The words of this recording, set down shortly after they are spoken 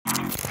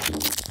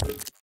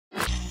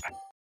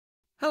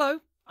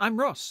Hello, I'm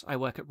Ross. I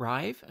work at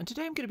Rive, and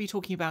today I'm going to be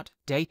talking about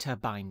data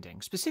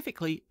binding,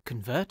 specifically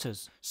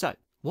converters. So,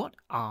 what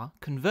are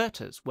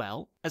converters?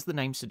 Well, as the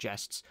name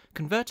suggests,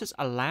 converters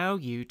allow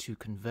you to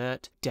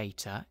convert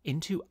data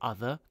into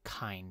other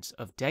kinds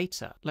of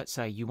data. Let's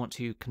say you want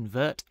to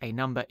convert a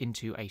number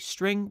into a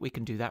string. We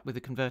can do that with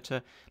a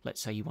converter.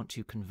 Let's say you want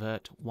to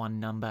convert one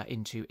number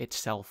into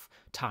itself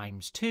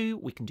times 2.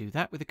 We can do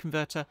that with a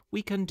converter.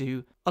 We can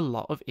do a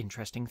lot of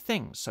interesting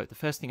things. So the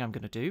first thing I'm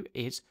going to do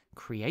is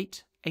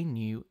create a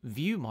new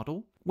view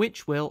model,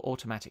 which will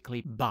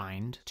automatically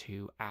bind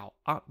to our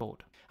artboard.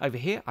 Over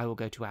here, I will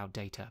go to our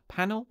data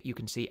panel. You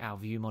can see our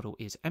view model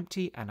is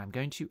empty, and I'm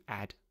going to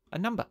add a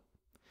number.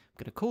 I'm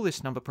going to call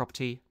this number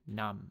property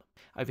num.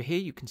 Over here,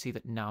 you can see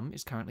that num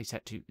is currently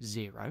set to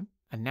 0.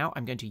 And now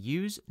I'm going to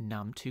use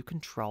num to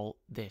control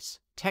this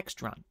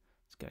text run.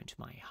 Let's go into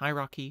my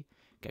hierarchy,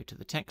 go to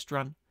the text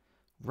run,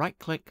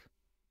 right-click,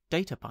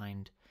 data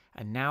bind,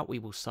 and now we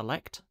will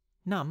select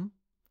num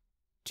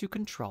to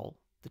control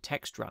the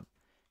text run.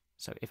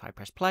 So if I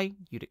press play,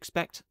 you'd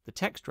expect the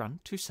text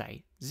run to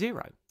say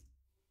 0.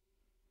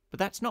 But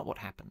that's not what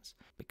happens,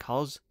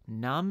 because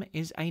num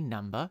is a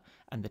number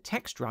and the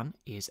text run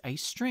is a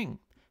string.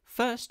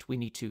 First, we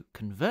need to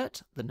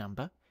convert the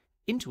number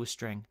into a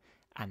string,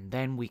 and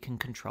then we can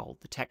control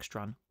the text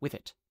run with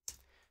it.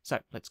 So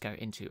let's go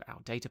into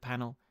our data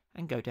panel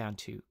and go down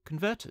to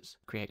converters.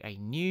 Create a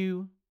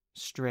new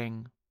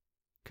string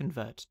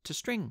convert to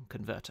string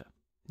converter.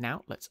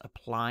 Now let's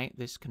apply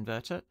this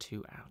converter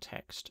to our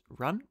text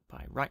run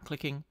by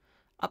right-clicking,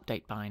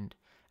 update bind,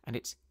 and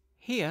it's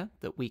here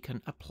that we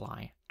can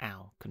apply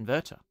our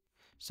converter.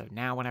 So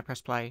now when I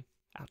press play,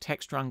 our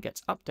text run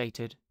gets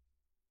updated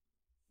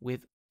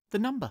with the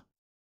number.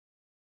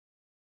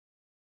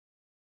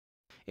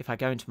 If I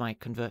go into my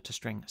convert to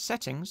string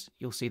settings,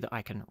 you'll see that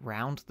I can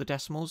round the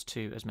decimals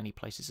to as many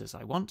places as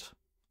I want,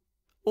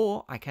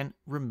 or I can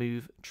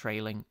remove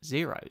trailing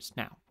zeros.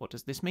 Now, what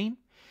does this mean?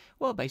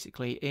 Well,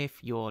 basically,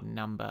 if your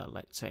number,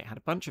 let's say it had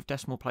a bunch of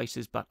decimal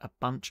places but a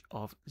bunch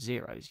of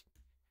zeros,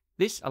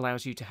 this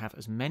allows you to have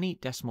as many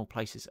decimal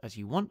places as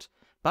you want,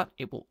 but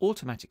it will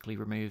automatically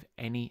remove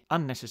any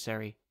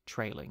unnecessary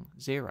trailing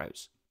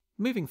zeros.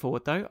 Moving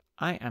forward though,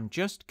 I am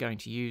just going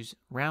to use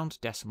round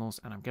decimals,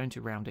 and I'm going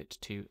to round it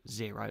to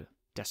 0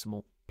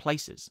 decimal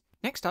places.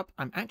 Next up,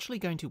 I'm actually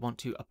going to want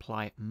to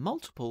apply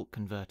multiple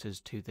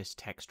converters to this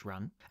text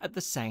run at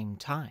the same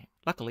time.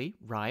 Luckily,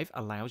 Rive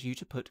allows you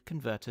to put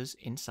converters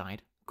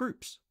inside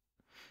groups.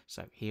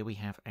 So here we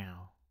have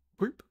our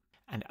group,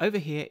 and over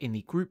here in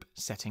the group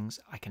settings,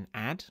 I can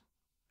add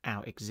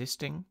our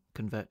existing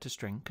convert to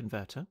string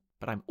converter,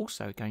 but I'm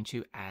also going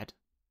to add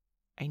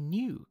a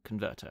new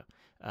converter.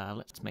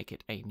 Let's make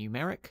it a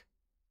numeric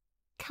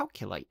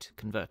calculate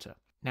converter.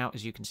 Now,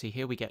 as you can see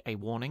here, we get a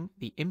warning.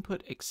 The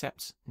input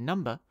accepts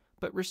number,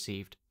 but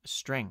received a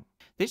string.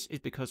 This is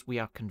because we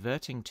are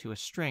converting to a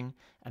string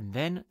and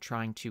then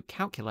trying to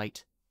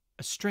calculate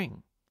a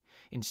string.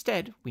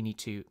 Instead, we need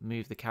to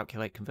move the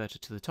calculate converter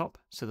to the top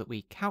so that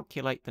we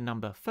calculate the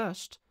number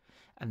first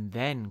and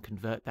then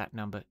convert that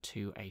number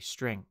to a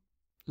string.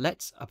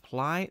 Let's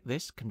apply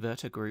this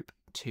converter group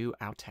to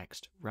our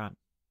text run.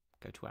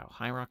 Go to our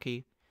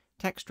hierarchy,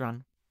 text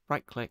run,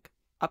 right-click,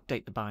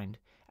 update the bind,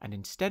 and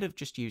instead of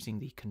just using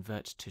the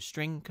convert to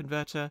string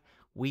converter,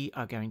 we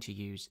are going to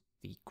use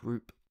the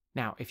group.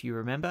 Now, if you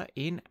remember,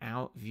 in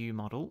our view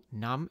model,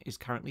 num is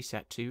currently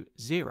set to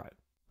 0,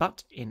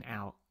 but in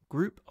our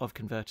group of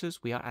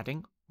converters, we are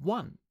adding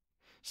 1.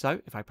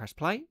 So if I press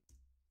play,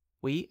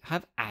 we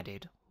have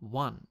added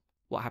 1.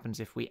 What happens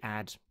if we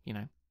add,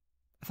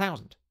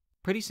 1,000?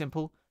 Pretty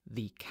simple.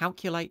 The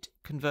calculate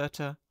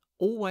converter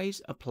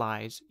always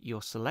applies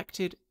your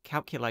selected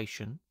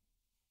calculation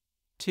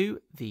to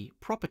the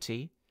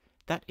property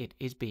that it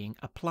is being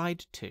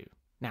applied to.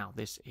 Now,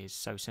 this is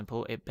so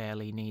simple, it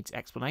barely needs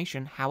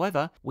explanation.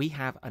 However, we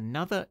have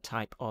another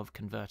type of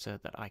converter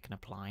that I can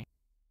apply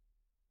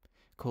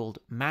called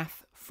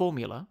math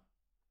formula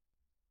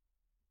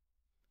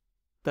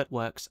that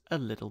works a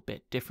little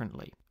bit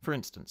differently. For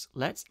instance,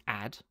 let's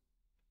add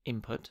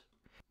input.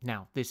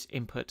 Now, this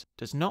input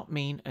does not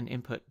mean an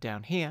input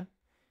down here.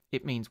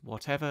 It means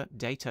whatever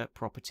data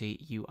property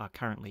you are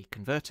currently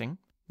converting.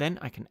 Then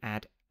I can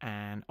add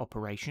an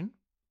operation,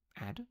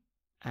 add,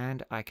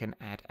 and I can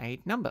add a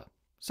number.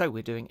 So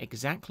we're doing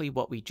exactly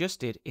what we just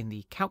did in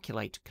the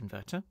calculate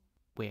converter.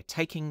 We're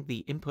taking the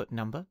input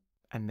number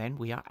and then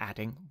we are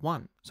adding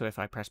 1. So if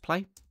I press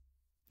play,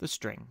 the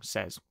string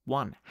says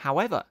 1.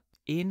 However,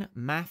 in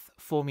math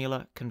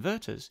formula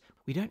converters,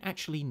 we don't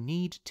actually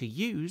need to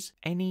use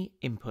any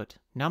input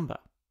number.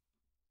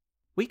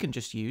 We can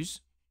just use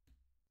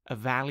a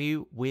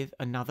value with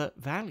another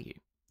value.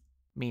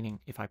 Meaning,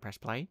 if I press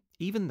play,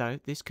 even though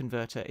this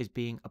converter is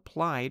being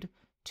applied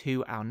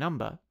to our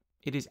number,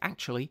 it is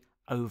actually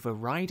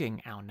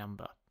overriding our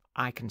number.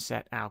 I can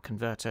set our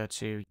converter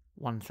to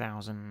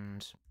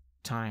 1000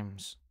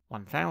 times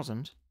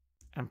 1000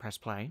 and press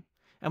play,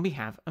 and we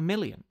have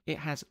 1,000,000. It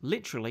has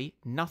literally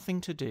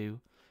nothing to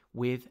do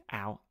with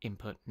our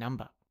input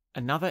number.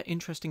 Another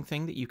interesting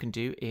thing that you can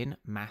do in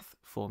Math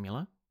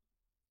Formula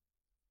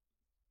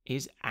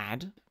is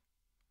add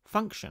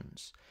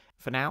functions.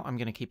 For now, I'm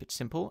going to keep it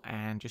simple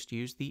and just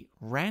use the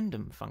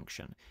random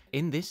function.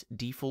 In this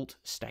default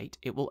state,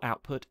 it will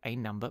output a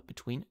number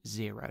between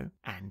 0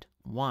 and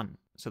 1,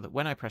 so that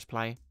when I press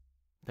play,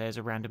 there's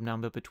a random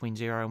number between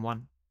 0 and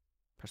 1.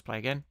 Press play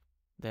again,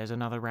 there's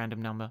another random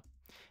number.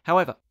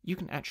 However, you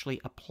can actually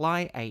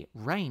apply a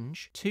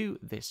range to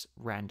this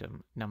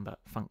random number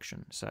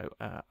function. So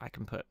I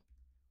can put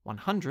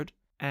 100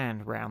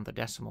 and round the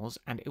decimals,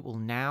 and it will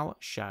now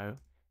show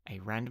a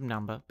random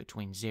number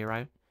between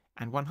 0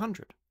 and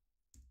 100.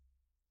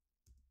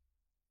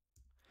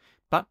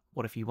 But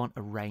what if you want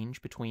a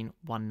range between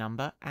one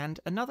number and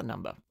another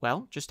number?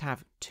 Well, just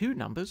have two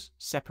numbers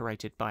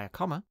separated by a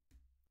comma,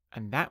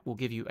 and that will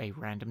give you a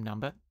random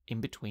number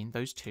in between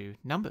those two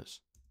numbers.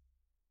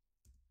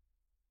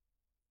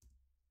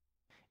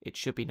 It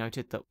should be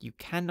noted that you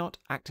cannot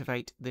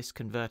activate this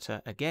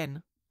converter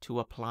again to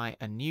apply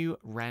a new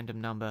random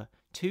number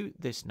to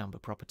this number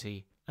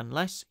property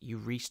unless you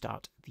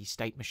restart the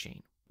state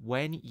machine.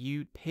 When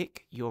you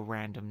pick your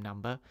random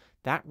number,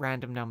 that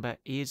random number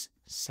is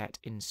set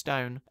in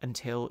stone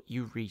until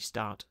you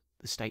restart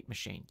the state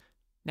machine.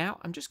 Now,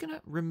 I'm just going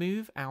to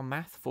remove our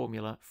math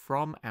formula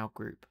from our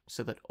group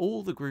so that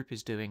all the group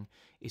is doing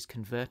is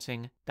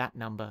converting that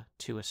number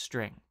to a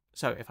string.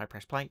 So if I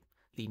press play,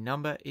 the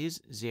number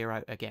is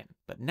 0 again.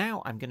 But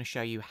now I'm going to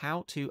show you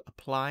how to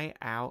apply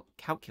our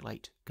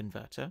calculate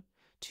converter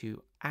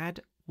to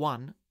add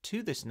 1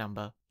 to this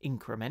number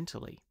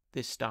incrementally.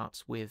 This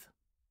starts with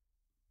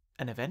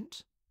an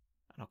event,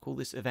 and I'll call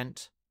this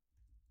event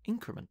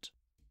increment.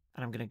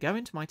 And I'm going to go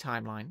into my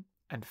timeline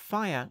and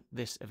fire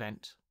this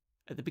event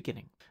at the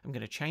beginning. I'm going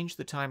to change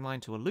the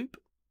timeline to a loop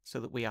so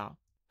that we are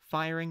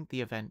firing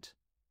the event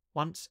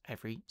once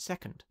every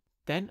second.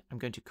 Then I'm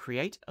going to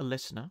create a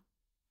listener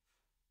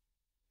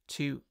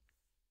to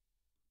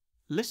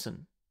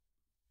listen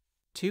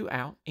to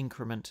our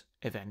increment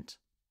event.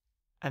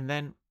 And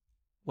then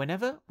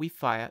whenever we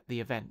fire the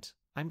event,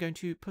 I'm going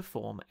to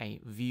perform a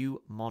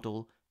view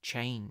model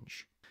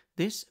change.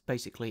 This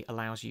basically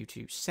allows you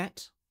to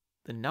set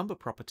the number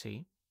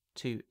property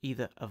to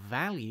either a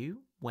value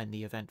when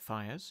the event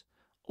fires,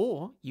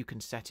 or you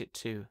can set it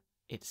to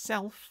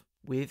itself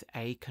with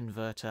a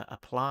converter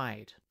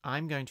applied.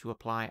 I'm going to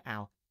apply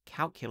our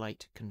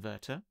calculate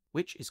converter,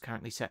 which is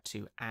currently set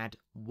to add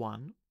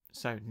 1.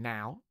 So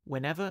now,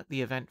 whenever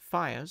the event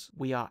fires,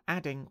 we are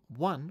adding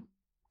 1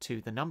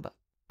 to the number.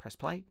 Press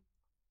play.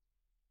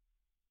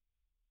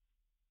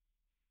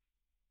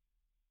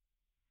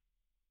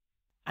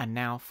 And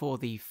now for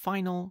the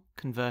final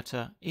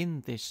converter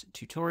in this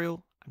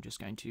tutorial, I'm just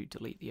going to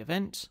delete the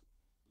event,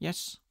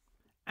 yes,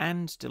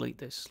 and delete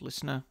this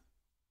listener,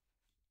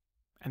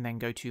 and then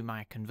go to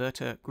my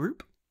converter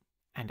group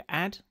and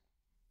add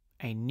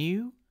a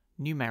new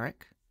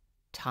numeric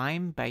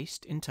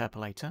time-based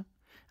interpolator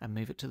and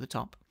move it to the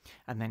top,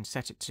 and then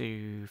set it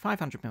to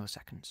 500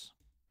 milliseconds.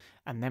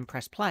 And then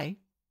press play.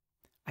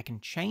 I can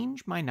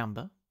change my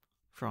number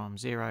from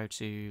 0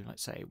 to,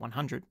 let's say,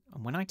 100,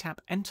 and when I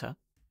tap enter,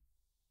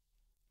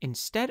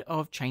 instead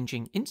of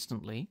changing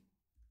instantly,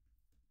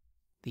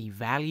 the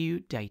value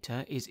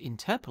data is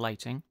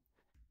interpolating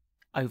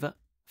over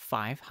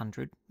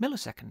 500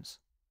 milliseconds.